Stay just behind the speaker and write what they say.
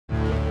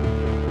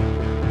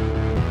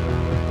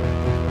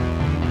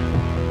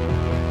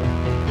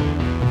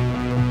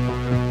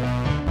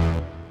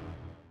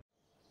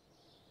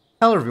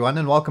Hello everyone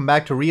and welcome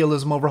back to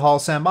Realism Overhaul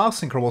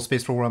Sandbox in Kerbal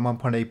Space Program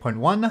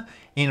 1.8.1.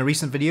 In a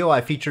recent video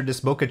I featured this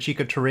Boca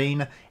Chica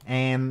terrain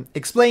and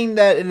explained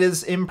that it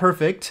is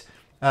imperfect,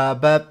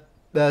 but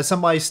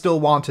somebody still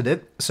wanted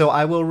it, so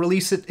I will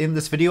release it in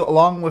this video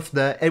along with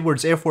the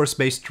Edwards Air Force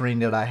Base terrain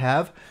that I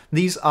have.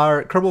 These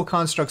are Kerbal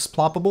Constructs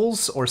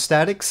ploppables or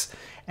statics,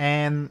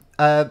 and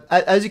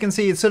as you can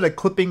see, it's sort of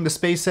clipping the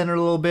Space Center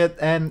a little bit,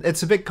 and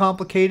it's a bit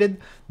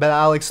complicated, but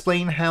I'll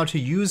explain how to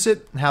use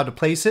it, how to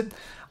place it.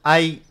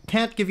 I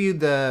can't give you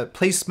the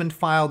placement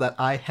file that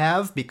I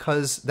have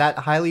because that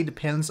highly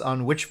depends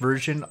on which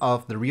version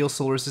of the real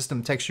solar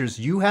system textures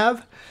you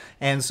have.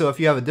 And so if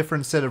you have a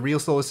different set of real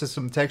solar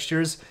system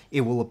textures,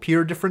 it will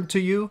appear different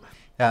to you.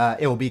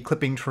 It will be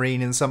clipping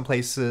terrain in some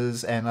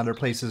places and other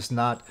places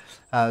not.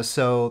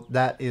 So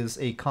that is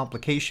a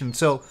complication.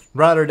 So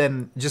rather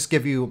than just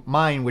give you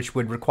mine, which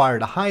would require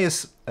the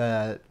highest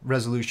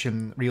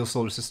resolution real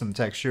solar system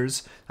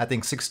textures, I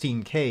think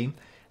 16K,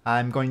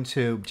 I'm going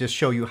to just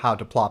show you how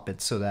to plop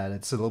it so that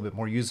it's a little bit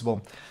more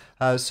usable.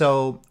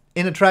 So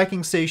in a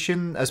tracking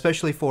station,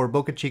 especially for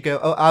Boca Chica,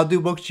 I'll do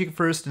Boca Chica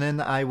first and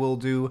then I will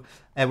do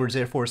Edwards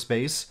Air Force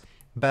Base.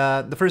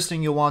 But the first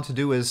thing you'll want to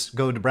do is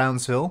go to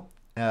Brownsville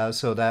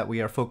so that we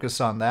are focused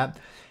on that.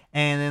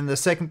 And then the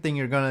second thing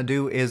you're going to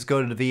do is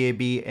go to the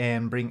VAB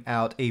and bring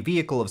out a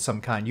vehicle of some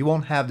kind. You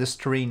won't have this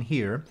terrain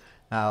here.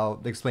 I'll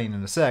explain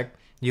in a sec.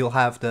 You'll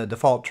have the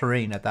default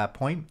terrain at that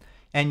point.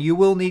 And you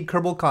will need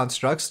Kerbal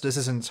Constructs. This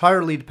is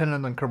entirely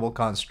dependent on Kerbal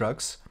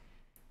Constructs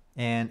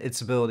and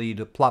its ability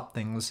to plop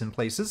things in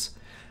places.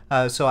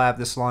 So I have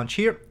this launch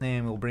here,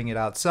 and we'll bring it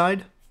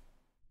outside.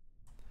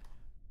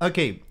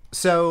 Okay,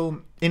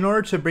 so in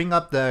order to bring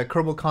up the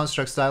Kerbal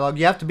Constructs dialog,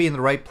 you have to be in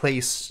the right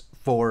place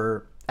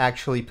for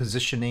actually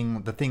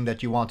positioning the thing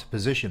that you want to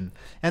position.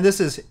 And this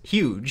is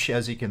huge,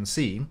 as you can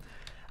see,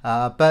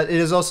 but it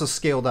is also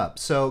scaled up.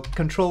 So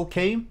Control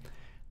K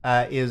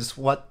is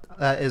what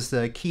is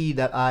the key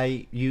that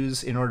I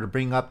use in order to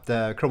bring up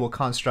the Kerbal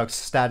Constructs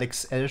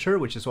statics editor,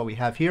 which is what we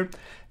have here.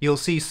 You'll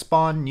see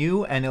spawn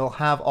new, and it'll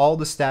have all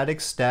the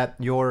statics that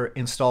your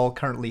install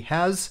currently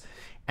has.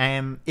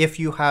 And if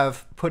you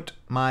have put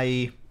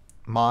my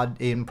mod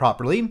in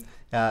properly,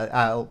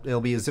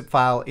 it'll be a zip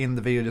file in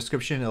the video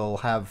description. It'll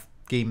have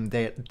game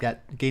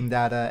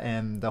data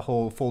and the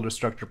whole folder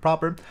structure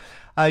proper.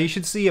 You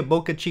should see a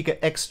Boca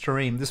Chica X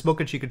terrain. This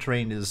Boca Chica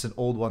terrain is an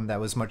old one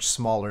that was much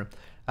smaller.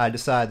 I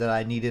decided that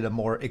I needed a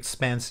more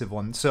expansive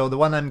one. So the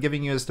one I'm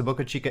giving you is the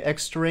Boca Chica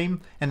X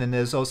terrain, and then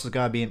there's also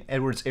going to be an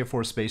Edwards Air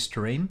Force Base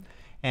terrain,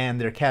 and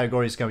their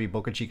category is going to be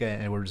Boca Chica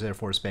and Edwards Air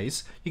Force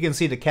Base. You can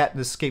see the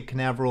Cape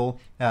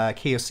Canaveral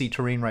KSP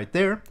terrain right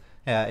there,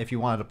 if you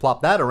wanted to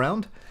plop that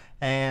around.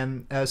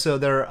 And so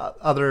there are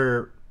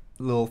other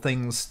little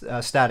things,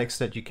 statics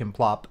that you can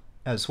plop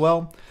as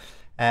well.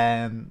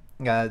 And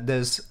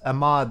there's a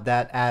mod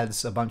that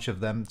adds a bunch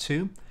of them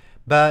too.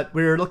 But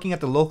we're looking at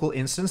the local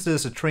instance.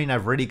 This is a terrain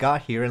I've already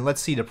got here, and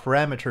let's see the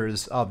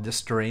parameters of this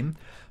terrain.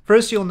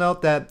 First, you'll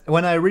note that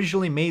when I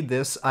originally made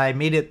this, I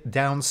made it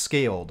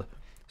downscaled.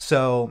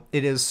 So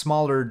it is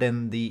smaller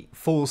than the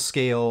full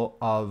scale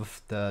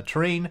of the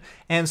terrain,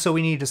 and so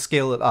we need to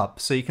scale it up.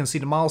 So you can see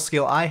the model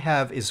scale I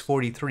have is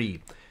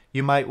 43.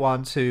 You might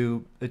want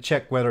to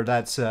check whether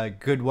that's a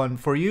good one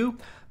for you,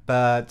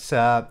 but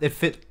it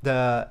fit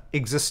the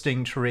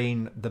existing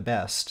terrain the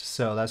best,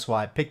 so that's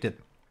why I picked it.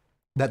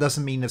 That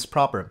doesn't mean it's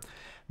proper.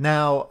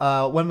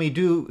 Now, when we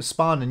do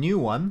spawn a new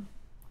one,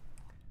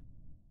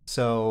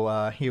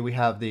 so here we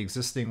have the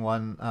existing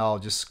one. I'll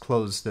just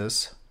close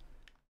this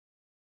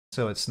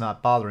so it's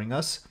not bothering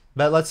us.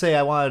 But let's say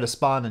I wanted to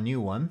spawn a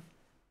new one.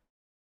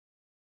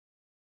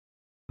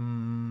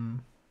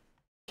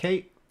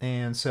 Okay,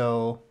 and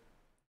so...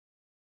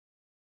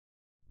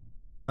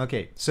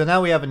 Okay, so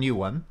now we have a new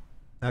one.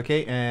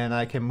 Okay, and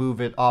I can move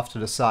it off to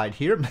the side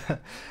here.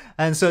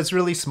 And so it's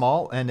really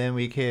small, and then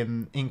we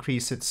can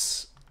increase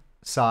its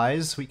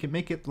size. We can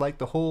make it like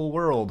the whole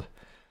world.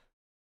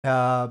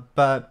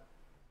 But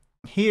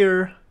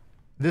here,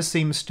 this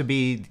seems to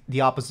be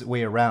the opposite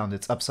way around.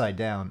 It's upside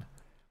down.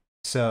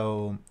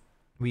 So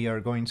we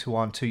are going to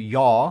want to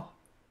yaw.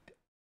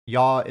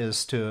 Yaw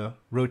is to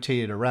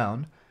rotate it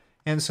around.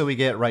 And so we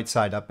get right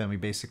side up, and we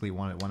basically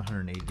want it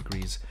 180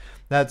 degrees.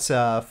 That's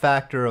a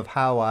factor of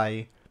how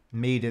I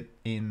made it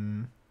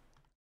in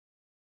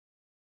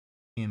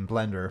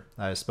Blender,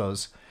 I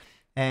suppose.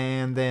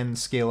 And then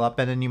scale up,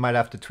 and then you might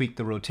have to tweak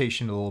the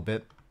rotation a little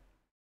bit.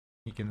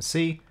 You can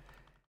see.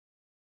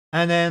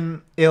 And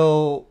then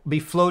it'll be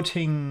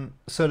floating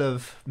sort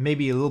of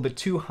maybe a little bit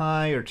too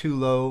high or too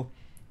low.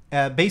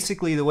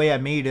 Basically, the way I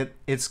made it,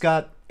 it's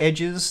got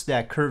edges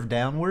that curve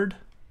downward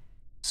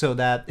so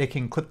that it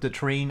can clip the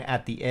terrain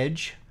at the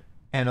edge.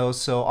 And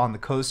also on the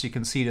coast, you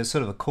can see there's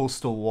sort of a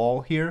coastal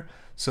wall here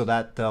so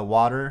that the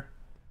water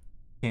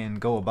can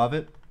go above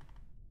it.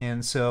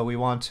 And so we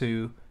want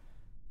to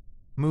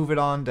move it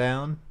on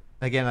down.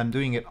 Again, I'm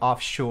doing it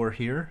offshore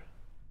here.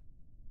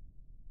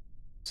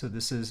 So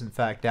this is in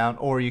fact down,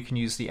 or you can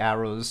use the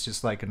arrows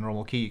just like a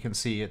normal key. You can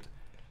see it.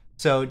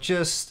 So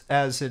just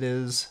as it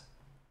is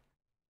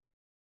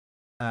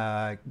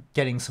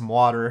getting some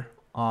water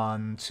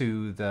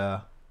onto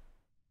the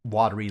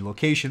watery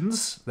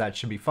locations. That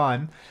should be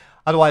fine.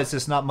 Otherwise,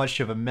 there's not much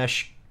of a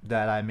mesh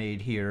that I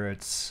made here.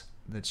 It's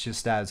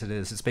just as it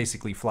is. It's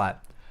basically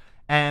flat.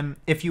 And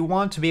if you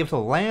want to be able to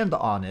land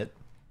on it,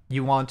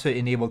 you want to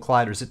enable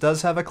colliders. It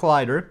does have a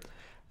collider,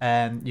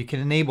 and you can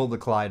enable the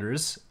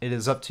colliders. It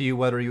is up to you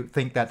whether you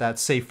think that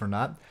that's safe or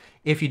not.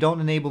 If you don't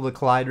enable the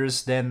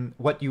colliders, then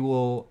what you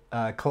will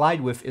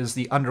collide with is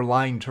the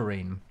underlying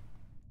terrain,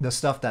 the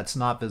stuff that's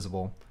not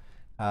visible.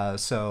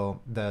 So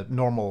the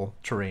normal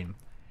terrain.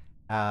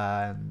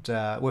 And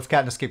with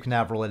Katniss Cape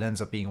Canaveral, it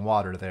ends up being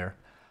water there.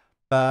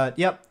 But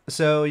yep,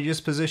 so you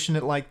just position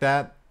it like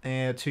that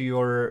to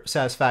your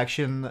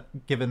satisfaction,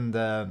 given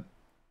the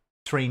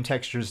terrain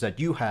textures that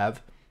you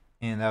have,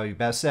 and that would be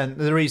best. And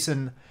the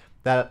reason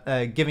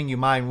that giving you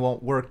mine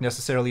won't work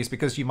necessarily is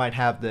because you might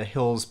have the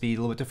hills be a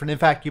little bit different. In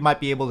fact, you might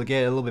be able to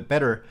get it a little bit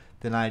better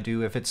than I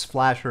do. If it's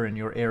flatter in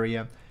your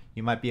area,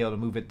 you might be able to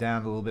move it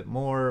down a little bit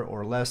more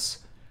or less.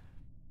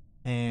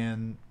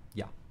 And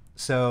yeah,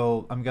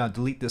 so I'm going to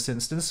delete this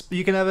instance.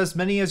 You can have as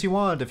many as you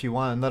want. If you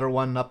want another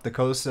one up the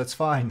coast, that's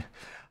fine.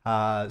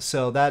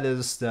 So that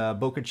is the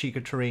Boca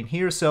Chica terrain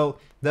here. So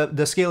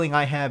the scaling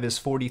I have is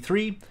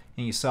 43,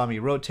 and you saw me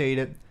rotate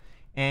it.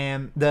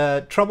 And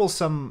the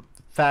troublesome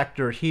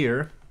factor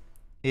here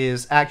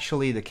is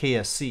actually the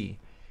KSC,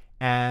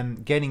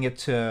 and getting it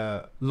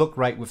to look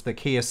right with the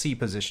KSC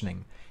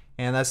positioning.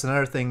 And that's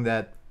another thing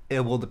that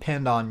it will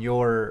depend on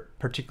your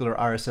particular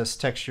RSS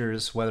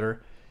textures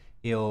whether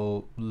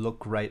it'll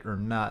look right or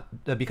not,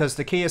 because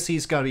the KSC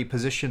is going to be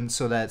positioned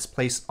so that it's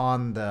placed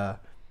on the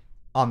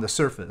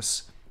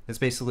surface. It's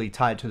basically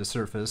tied to the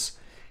surface,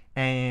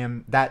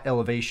 and that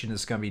elevation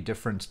is going to be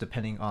different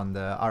depending on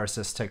the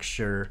RSS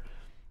texture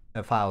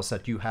files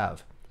that you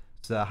have.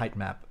 It's the height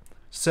map.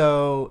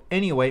 So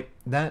anyway,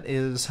 that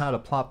is how to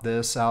plot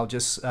this. I'll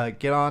just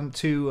get on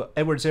to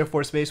Edwards Air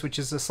Force Base, which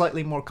is a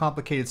slightly more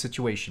complicated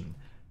situation.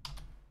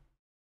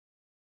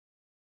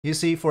 You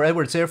see, for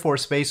Edwards Air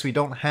Force Base, we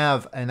don't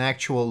have an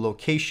actual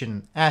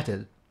location at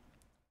it.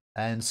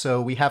 And so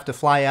we have to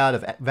fly out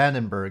of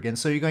Vandenberg. And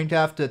so you're going to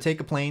have to take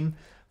a plane,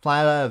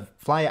 fly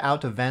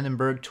out of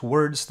Vandenberg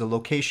towards the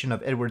location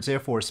of Edwards Air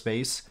Force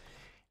Base.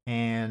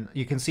 And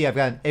you can see I've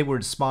got an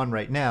Edwards spawn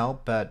right now,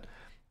 but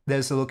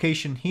there's a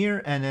location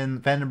here, and then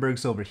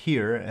Vandenberg's over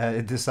here.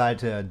 It decided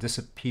to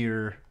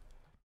disappear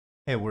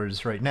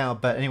Edwards right now.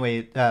 But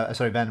anyway,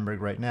 sorry, Vandenberg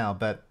right now.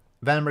 But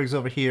Vandenberg's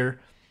over here.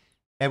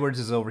 Edwards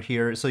is over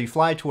here. So you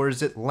fly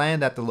towards it,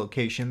 land at the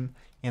location,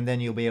 and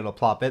then you'll be able to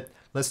plop it.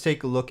 Let's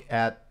take a look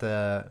at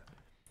the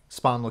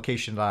spawn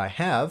location that I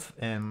have.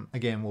 And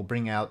again, we'll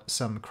bring out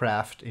some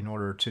craft in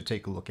order to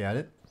take a look at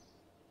it.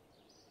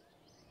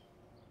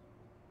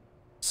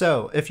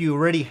 So if you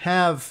already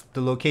have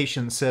the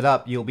location set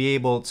up, you'll be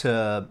able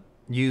to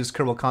use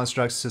Kerbal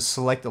Constructs to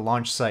select the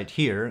launch site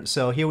here.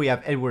 So here we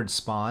have Edwards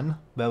spawn,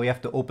 but we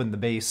have to open the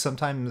base.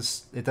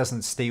 Sometimes it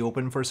doesn't stay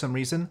open for some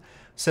reason.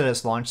 Set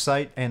as launch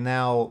site, and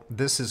now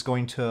this is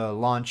going to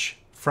launch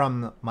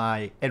from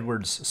my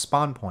Edwards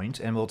spawn point,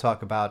 and we'll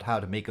talk about how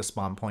to make a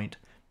spawn point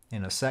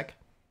in a sec.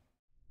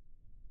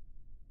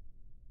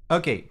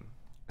 Okay,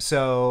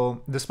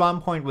 so the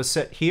spawn point was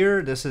set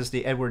here. This is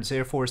the Edwards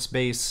Air Force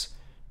Base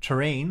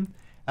terrain.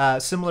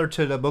 Similar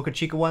to the Boca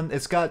Chica one,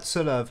 it's got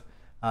sort of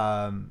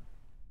a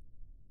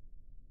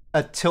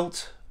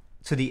tilt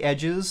to the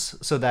edges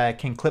so that it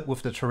can clip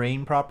with the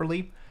terrain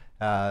properly.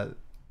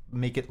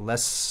 Make it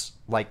less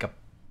like a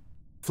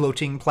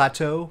floating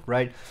plateau,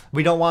 right?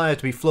 We don't want it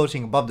to be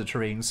floating above the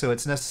terrain, so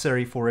it's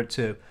necessary for it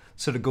to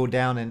sort of go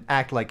down and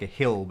act like a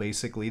hill,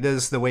 basically.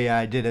 This is the way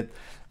I did it.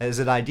 Is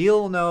it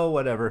ideal? No,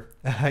 whatever,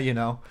 you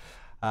know.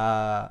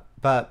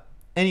 But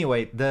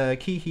anyway, the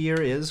key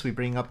here is we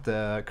bring up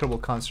the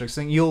Kerbal Constructs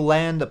thing. You'll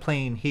land a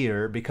plane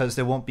here because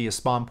there won't be a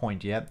spawn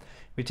point yet.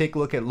 We take a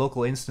look at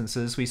local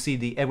instances. We see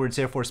the Edwards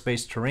Air Force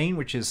Base terrain,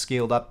 which is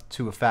scaled up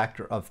to a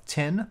factor of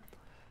 10.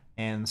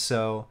 And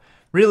so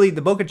really,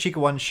 the Boca Chica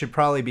one should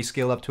probably be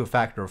scaled up to a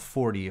factor of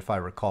 40, if I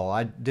recall.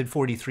 I did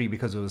 43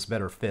 because it was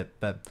better fit,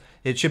 but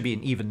it should be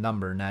an even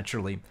number,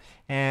 naturally.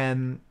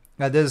 And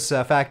there's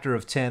a factor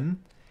of 10,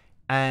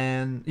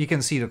 and you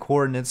can see the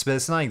coordinates, but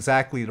it's not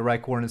exactly the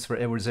right coordinates for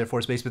Edwards Air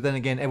Force Base. But then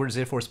again, Edwards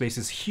Air Force Base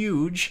is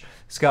huge.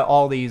 It's got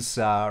all these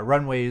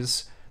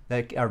runways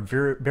that are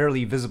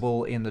barely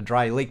visible in the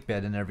dry lake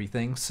bed and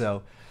everything.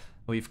 So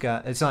we've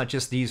got, it's not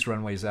just these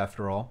runways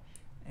after all.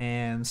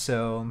 And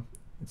so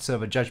it's sort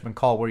of a judgment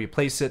call where you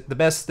place it. The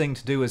best thing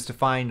to do is to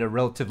find a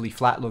relatively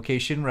flat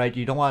location, right?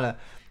 You don't want to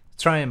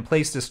try and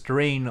place this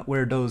terrain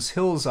where those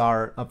hills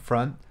are up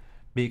front,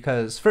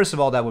 because first of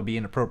all, that would be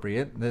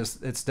inappropriate.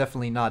 It's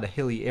definitely not a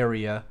hilly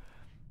area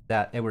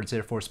that Edwards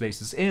Air Force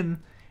Base is in,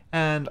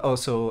 and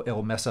also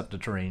it'll mess up the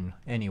terrain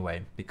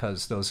anyway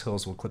because those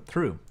hills will clip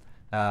through.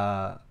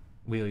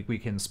 We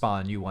can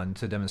spawn a new one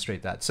to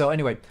demonstrate that. So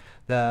anyway,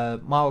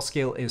 the model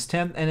scale is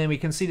 10, and then we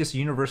can see this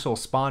universal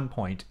spawn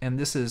point, and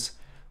this is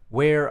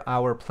where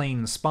our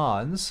plane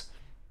spawns.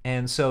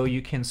 And so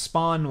you can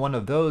spawn one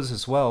of those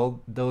as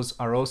well. Those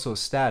are also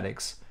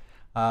statics.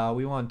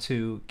 We want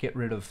to get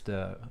rid of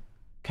the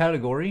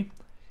category,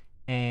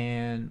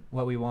 and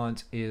what we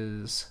want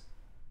is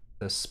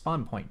the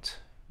spawn point,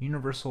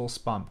 universal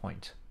spawn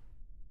point.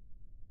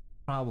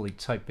 Probably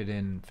type it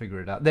in,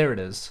 figure it out. There it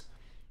is,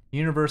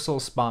 universal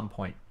spawn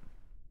point.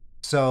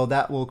 So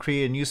that will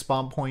create a new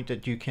spawn point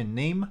that you can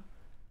name.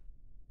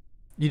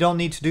 You don't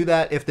need to do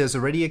that if there's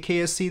already a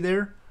KSC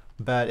there,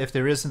 but if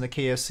there isn't a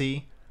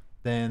KSC,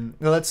 then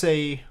let's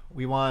say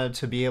we wanted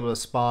to be able to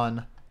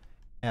spawn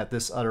at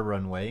this other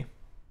runway.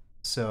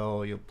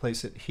 So you'll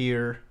place it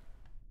here.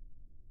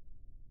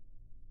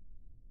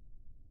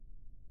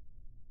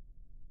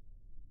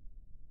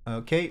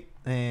 Okay,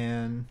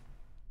 and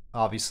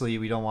obviously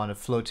we don't want it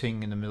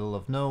floating in the middle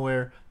of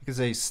nowhere because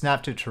they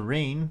snap to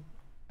terrain,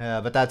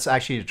 but that's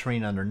actually the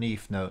terrain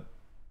underneath, note.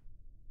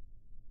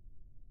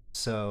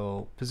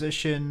 So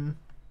position,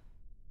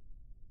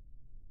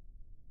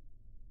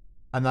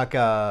 I'm not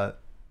gonna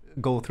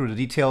go through the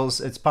details.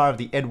 It's part of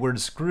the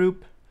Edwards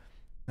group.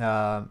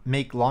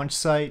 Make launch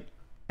site,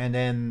 and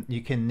then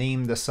you can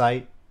name the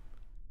site,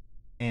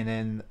 and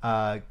then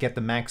get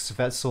the max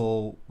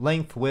vessel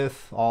length,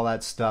 width, all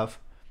that stuff,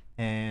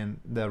 and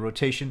the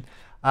rotation.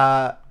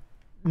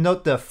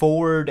 Note the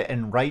forward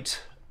and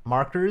right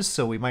markers,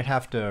 so we might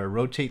have to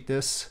rotate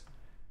this.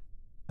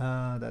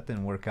 That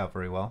didn't work out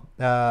very well.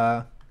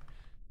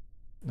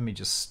 Let me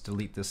just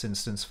delete this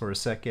instance for a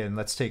second.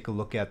 Let's take a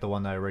look at the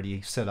one I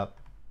already set up.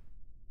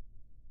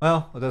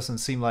 Well, it doesn't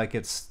seem like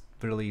it's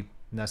really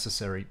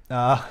necessary.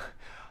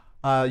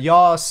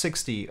 Yaw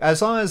 60.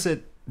 As long as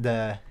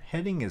the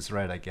heading is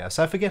right, I guess.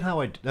 I forget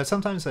how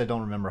sometimes I don't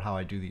remember how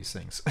I do these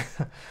things.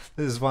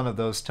 This is one of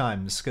those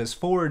times, because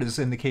forward is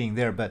indicating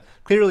there, but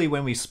clearly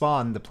when we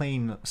spawn, the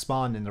plane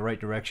spawned in the right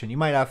direction. You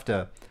might have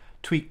to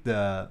tweak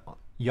the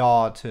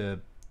yaw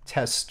to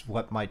test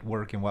what might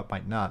work and what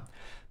might not.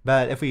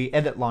 But if we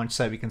edit launch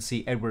site, we can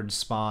see Edwards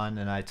spawn,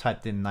 and I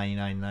typed in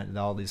 99 and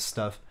all this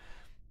stuff.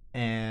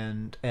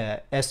 And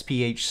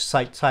SPH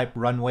site type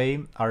runway,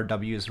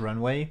 RW is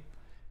runway.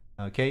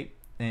 Okay,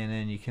 and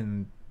then you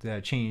can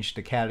change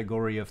the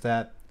category of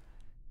that,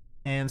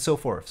 and so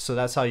forth. So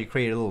that's how you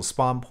create a little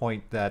spawn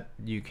point that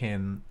you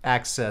can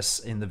access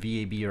in the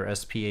VAB or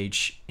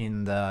SPH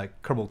in the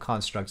Kerbal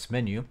Constructs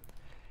menu.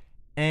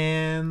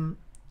 And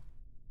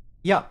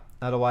yeah,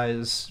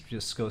 otherwise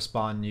just go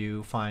spawn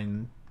new,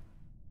 find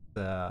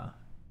the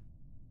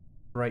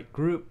right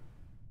group.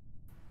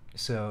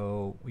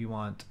 So we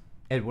want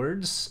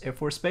Edwards Air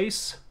Force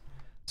Base.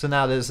 So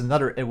now there's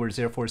another Edwards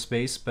Air Force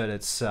Base, but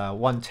it's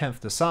 1/10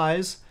 the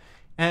size.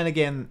 And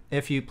again,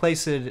 if you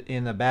place it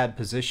in a bad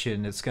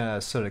position, it's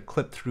gonna sort of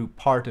clip through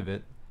part of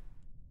it,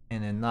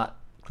 and then not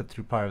clip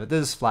through part of it.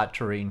 This is flat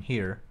terrain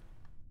here,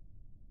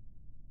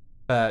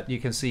 but you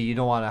can see you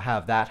don't want to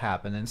have that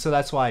happen, and so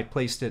that's why I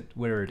placed it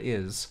where it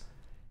is,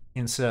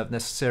 instead of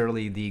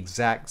necessarily the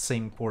exact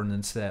same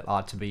coordinates that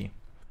ought to be.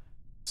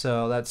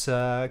 So that's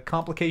a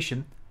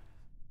complication.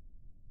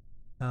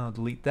 I'll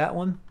delete that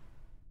one.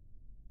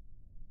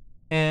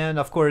 And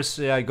of course,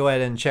 go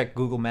ahead and check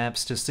Google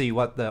Maps to see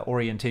what the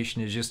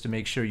orientation is, just to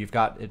make sure you've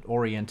got it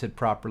oriented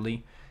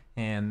properly,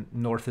 and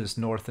north is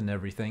north and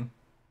everything.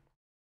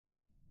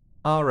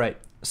 Alright,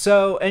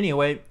 so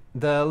anyway,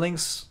 the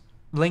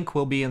link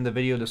will be in the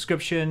video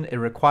description. It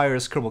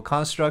requires Kerbal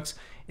Constructs.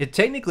 It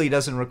technically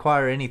doesn't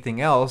require anything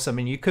else. I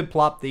mean, you could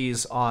plop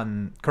these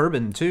on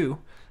Kerbin too,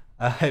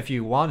 if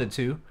you wanted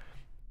to.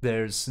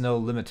 There's no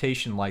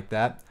limitation like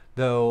that.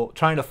 Though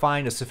trying to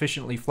find a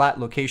sufficiently flat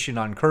location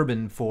on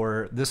Kerbin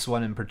for this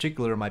one in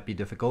particular might be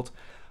difficult.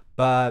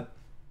 But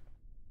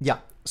yeah,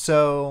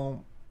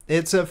 so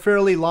it's a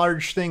fairly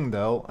large thing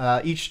though.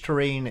 Each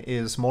terrain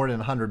is more than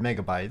 100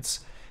 megabytes.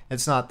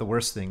 It's not the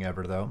worst thing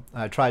ever though.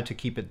 I tried to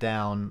keep it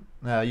down.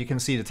 You can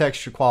see the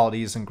texture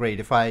quality isn't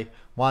great. If I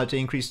wanted to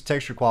increase the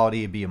texture quality,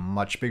 it'd be a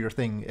much bigger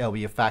thing. It'll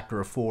be a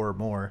factor of 4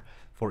 more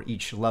for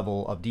each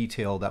level of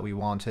detail that we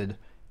wanted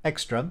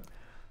extra.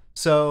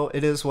 So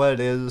it is what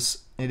it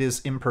is. It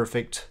is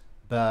imperfect,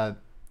 but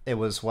it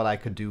was what I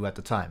could do at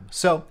the time.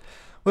 So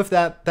with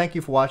that, thank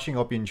you for watching. I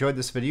hope you enjoyed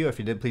this video. If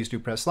you did, please do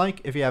press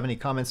like. If you have any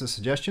comments or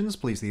suggestions,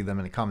 please leave them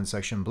in the comment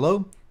section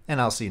below, and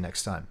I'll see you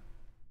next time.